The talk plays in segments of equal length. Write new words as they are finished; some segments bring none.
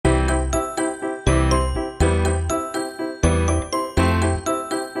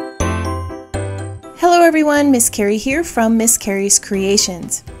Hello everyone, Miss Carrie here from Miss Carrie's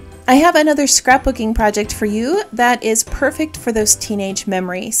Creations. I have another scrapbooking project for you that is perfect for those teenage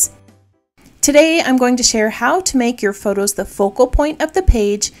memories. Today I'm going to share how to make your photos the focal point of the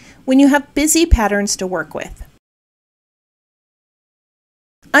page when you have busy patterns to work with.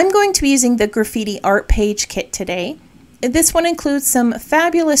 I'm going to be using the Graffiti art page kit today. This one includes some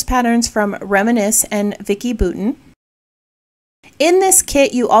fabulous patterns from Reminisce and Vicki Boutin. In this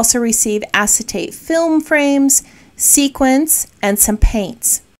kit, you also receive acetate film frames, sequins, and some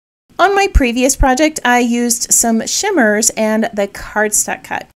paints. On my previous project, I used some Shimmerz and the cardstock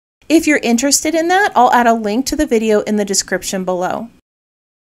cut. If you're interested in that, I'll add a link to the video in the description below.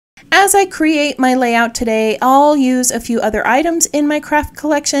 As I create my layout today, I'll use a few other items in my craft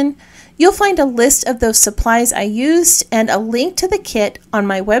collection. You'll find a list of those supplies I used and a link to the kit on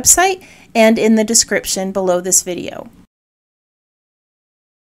my website and in the description below this video.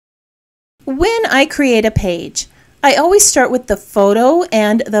 When I create a page, I always start with the photo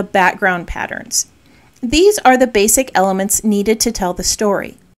and the background patterns. These are the basic elements needed to tell the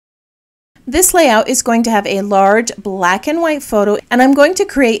story. This layout is going to have a large black and white photo, and I'm going to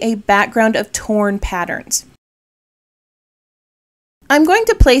create a background of torn patterns. I'm going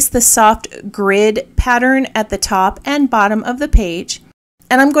to place the soft grid pattern at the top and bottom of the page,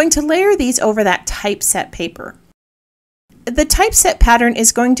 and I'm going to layer these over that typeset paper. The typeset pattern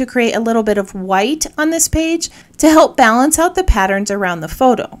is going to create a little bit of white on this page to help balance out the patterns around the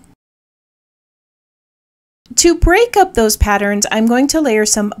photo. To break up those patterns, I'm going to layer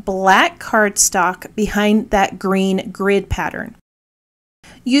some black cardstock behind that green grid pattern.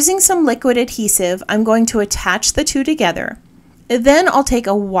 Using some liquid adhesive, I'm going to attach the two together. Then I'll take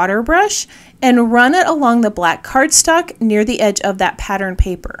a water brush and run it along the black cardstock near the edge of that pattern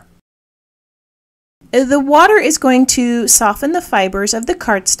paper. The water is going to soften the fibers of the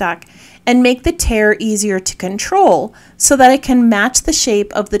cardstock and make the tear easier to control so that it can match the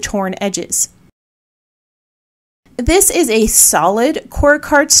shape of the torn edges. This is a solid core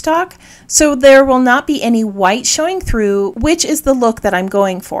cardstock, so there will not be any white showing through, which is the look that I'm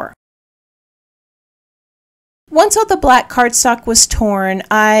going for. Once all the black cardstock was torn,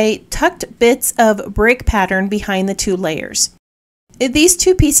 I tucked bits of brick pattern behind the two layers. These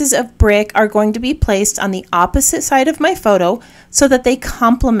two pieces of brick are going to be placed on the opposite side of my photo so that they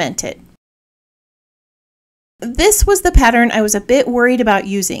complement it. This was the pattern I was a bit worried about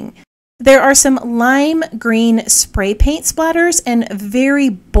using. There are some lime green spray paint splatters and very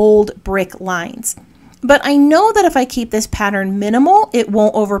bold brick lines. But I know that if I keep this pattern minimal, it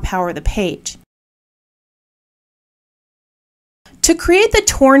won't overpower the page. To create the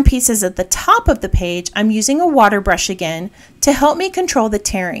torn pieces at the top of the page, I'm using a water brush again to help me control the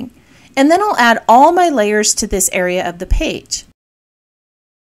tearing. And then I'll add all my layers to this area of the page.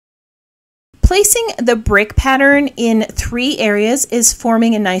 Placing the brick pattern in 3 areas is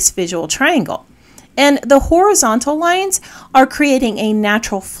forming a nice visual triangle. And the horizontal lines are creating a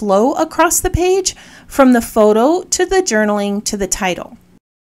natural flow across the page from the photo to the journaling to the title.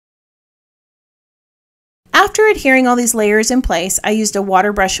 After adhering all these layers in place, I used a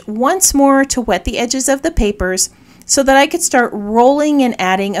water brush once more to wet the edges of the papers so that I could start rolling and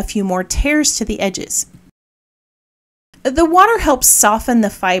adding a few more tears to the edges. The water helps soften the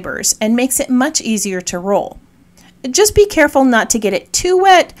fibers and makes it much easier to roll. Just be careful not to get it too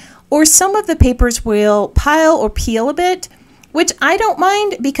wet, or some of the papers will pile or peel a bit, which I don't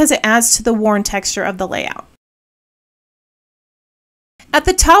mind because it adds to the worn texture of the layout. At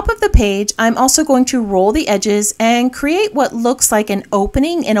the top of the page, I'm also going to roll the edges and create what looks like an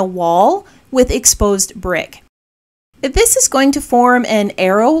opening in a wall with exposed brick. This is going to form an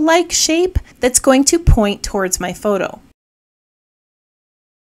arrow-like shape that's going to point towards my photo.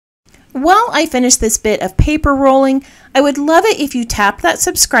 While I finish this bit of paper rolling, I would love it if you tap that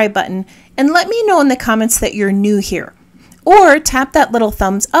subscribe button and let me know in the comments that you're new here. Or tap that little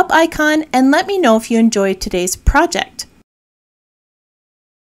thumbs up icon and let me know if you enjoyed today's project.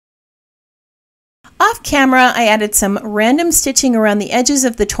 Off camera, I added some random stitching around the edges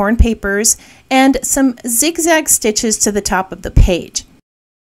of the torn papers and some zigzag stitches to the top of the page.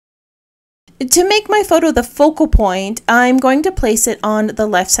 To make my photo the focal point, I'm going to place it on the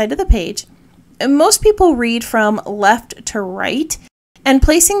left side of the page. Most people read from left to right, and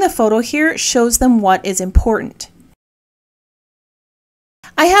placing the photo here shows them what is important.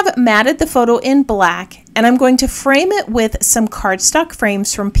 I have matted the photo in black, and I'm going to frame it with some cardstock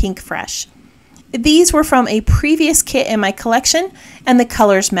frames from Pink Fresh. These were from a previous kit in my collection, and the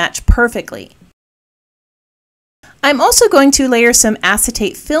colors match perfectly. I'm also going to layer some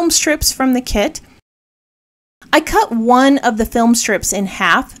acetate film strips from the kit. I cut one of the film strips in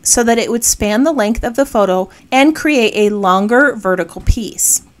half so that it would span the length of the photo and create a longer vertical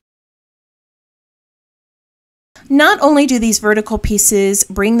piece. Not only do these vertical pieces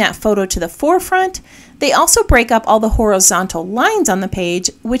bring that photo to the forefront, they also break up all the horizontal lines on the page,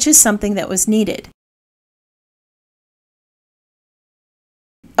 which is something that was needed.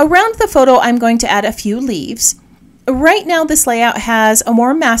 Around the photo, I'm going to add a few leaves. Right now, this layout has a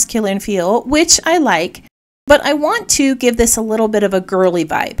more masculine feel, which I like, but I want to give this a little bit of a girly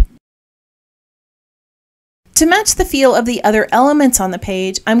vibe. To match the feel of the other elements on the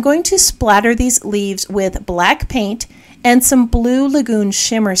page, I'm going to splatter these leaves with black paint and some blue Lagoon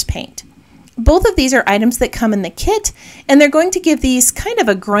Shimmerz paint. Both of these are items that come in the kit, and they're going to give these kind of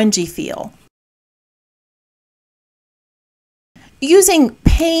a grungy feel. Using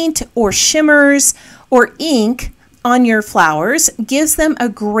paint or shimmers or ink on your flowers gives them a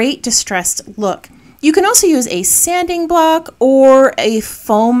great distressed look. You can also use a sanding block or a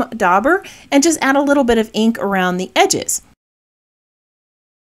foam dauber and just add a little bit of ink around the edges.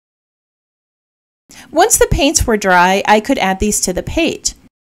 Once the paints were dry, I could add these to the page.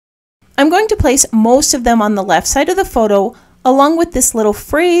 I'm going to place most of them on the left side of the photo, along with this little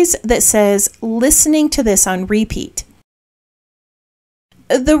phrase that says, "Listening to this on repeat."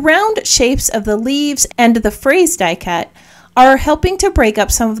 The round shapes of the leaves and the phrase die cut are helping to break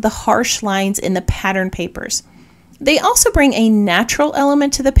up some of the harsh lines in the pattern papers. They also bring a natural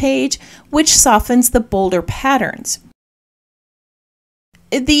element to the page, which softens the bolder patterns.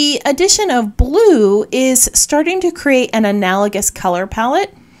 The addition of blue is starting to create an analogous color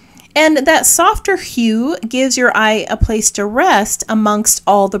palette, and that softer hue gives your eye a place to rest amongst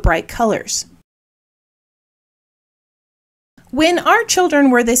all the bright colors. When our children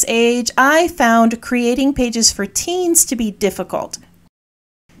were this age, I found creating pages for teens to be difficult.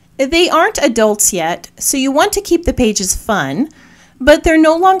 They aren't adults yet, so you want to keep the pages fun, but they're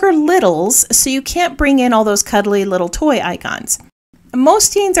no longer littles, so you can't bring in all those cuddly little toy icons.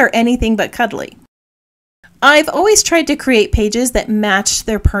 Most teens are anything but cuddly. I've always tried to create pages that match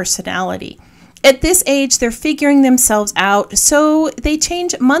their personality. At this age, they're figuring themselves out, so they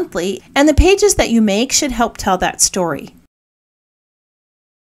change monthly, and the pages that you make should help tell that story.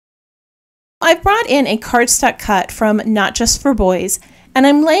 I've brought in a cardstock cut from Not Just for Boys, and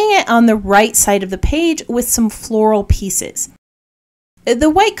I'm laying it on the right side of the page with some floral pieces.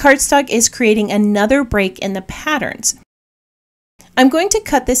 The white cardstock is creating another break in the patterns. I'm going to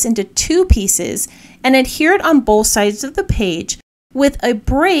cut this into 2 pieces and adhere it on both sides of the page with a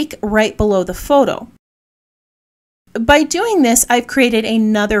break right below the photo. By doing this, I've created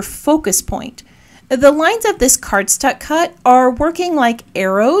another focus point. The lines of this cardstock cut are working like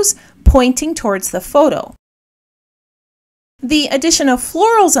arrows pointing towards the photo. The addition of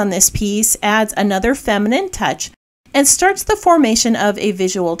florals on this piece adds another feminine touch and starts the formation of a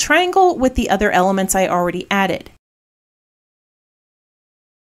visual triangle with the other elements I already added.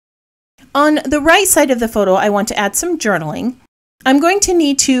 On the right side of the photo, I want to add some journaling. I'm going to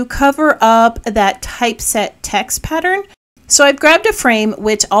need to cover up that typeset text pattern, so I've grabbed a frame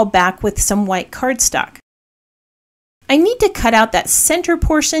which I'll back with some white cardstock. I need to cut out that center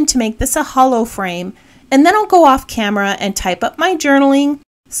portion to make this a hollow frame, and then I'll go off camera and type up my journaling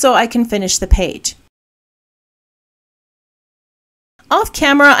so I can finish the page. Off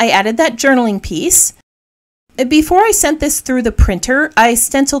camera, I added that journaling piece. Before I sent this through the printer, I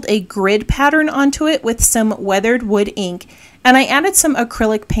stenciled a grid pattern onto it with some weathered wood ink, and I added some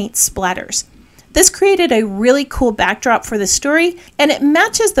acrylic paint splatters. This created a really cool backdrop for the story, and it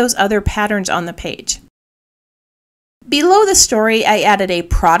matches those other patterns on the page. Below the story, I added a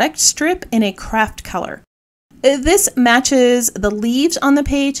product strip in a craft color. This matches the leaves on the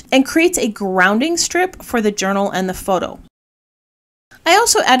page and creates a grounding strip for the journal and the photo. I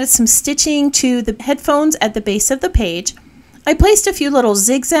also added some stitching to the headphones at the base of the page. I placed a few little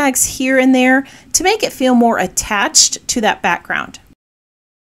zigzags here and there to make it feel more attached to that background.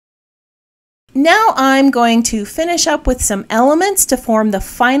 Now I'm going to finish up with some elements to form the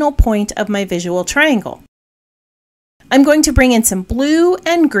final point of my visual triangle. I'm going to bring in some blue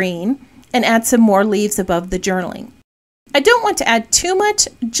and green and add some more leaves above the journaling. I don't want to add too much,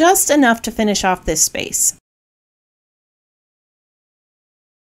 just enough to finish off this space.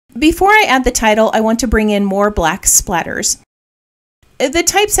 Before I add the title, I want to bring in more black splatters. The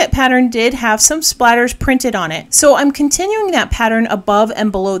typeset pattern did have some splatters printed on it, so I'm continuing that pattern above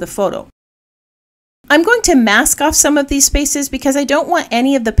and below the photo. I'm going to mask off some of these spaces because I don't want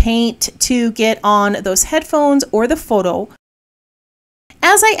any of the paint to get on those headphones or the photo.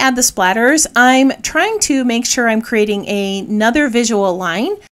 As I add the splatters, I'm trying to make sure I'm creating another visual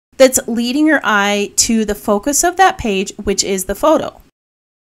line that's leading your eye to the focus of that page, which is the photo.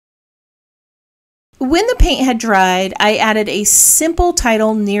 When the paint had dried, I added a simple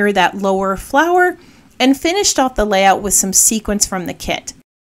title near that lower flower and finished off the layout with some sequins from the kit.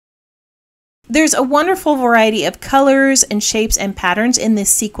 There's a wonderful variety of colors and shapes and patterns in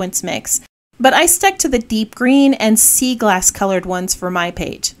this sequence mix, but I stuck to the deep green and sea glass colored ones for my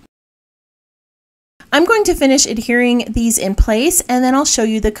page. I'm going to finish adhering these in place and then I'll show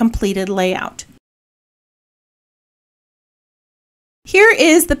you the completed layout. Here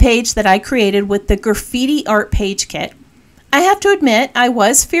is the page that I created with the Graffiti Art Page Kit. I have to admit, I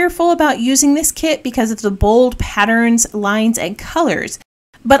was fearful about using this kit because of the bold patterns, lines, and colors,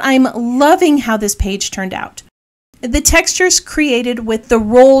 but I'm loving how this page turned out. The textures created with the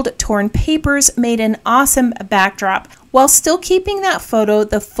rolled torn papers made an awesome backdrop while still keeping that photo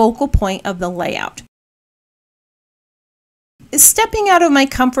the focal point of the layout. Stepping out of my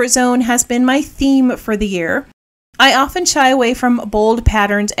comfort zone has been my theme for the year. I often shy away from bold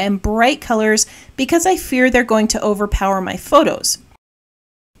patterns and bright colors because I fear they're going to overpower my photos.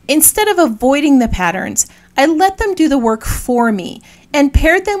 Instead of avoiding the patterns, I let them do the work for me and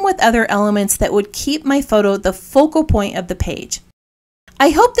paired them with other elements that would keep my photo the focal point of the page.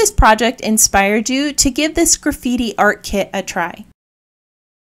 I hope this project inspired you to give this graffiti art kit a try.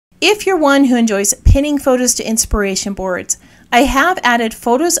 If you're one who enjoys pinning photos to inspiration boards, I have added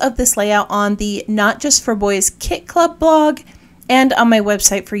photos of this layout on the Not Just for Boys Kit Club blog and on my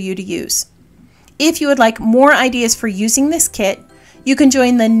website for you to use. If you would like more ideas for using this kit, you can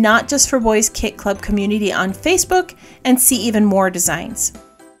join the Not Just for Boys Kit Club community on Facebook and see even more designs.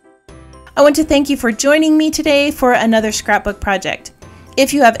 I want to thank you for joining me today for another scrapbook project.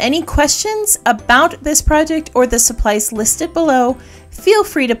 If you have any questions about this project or the supplies listed below, feel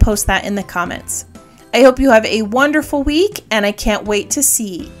free to post that in the comments. I hope you have a wonderful week, and I can't wait to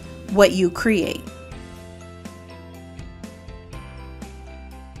see what you create.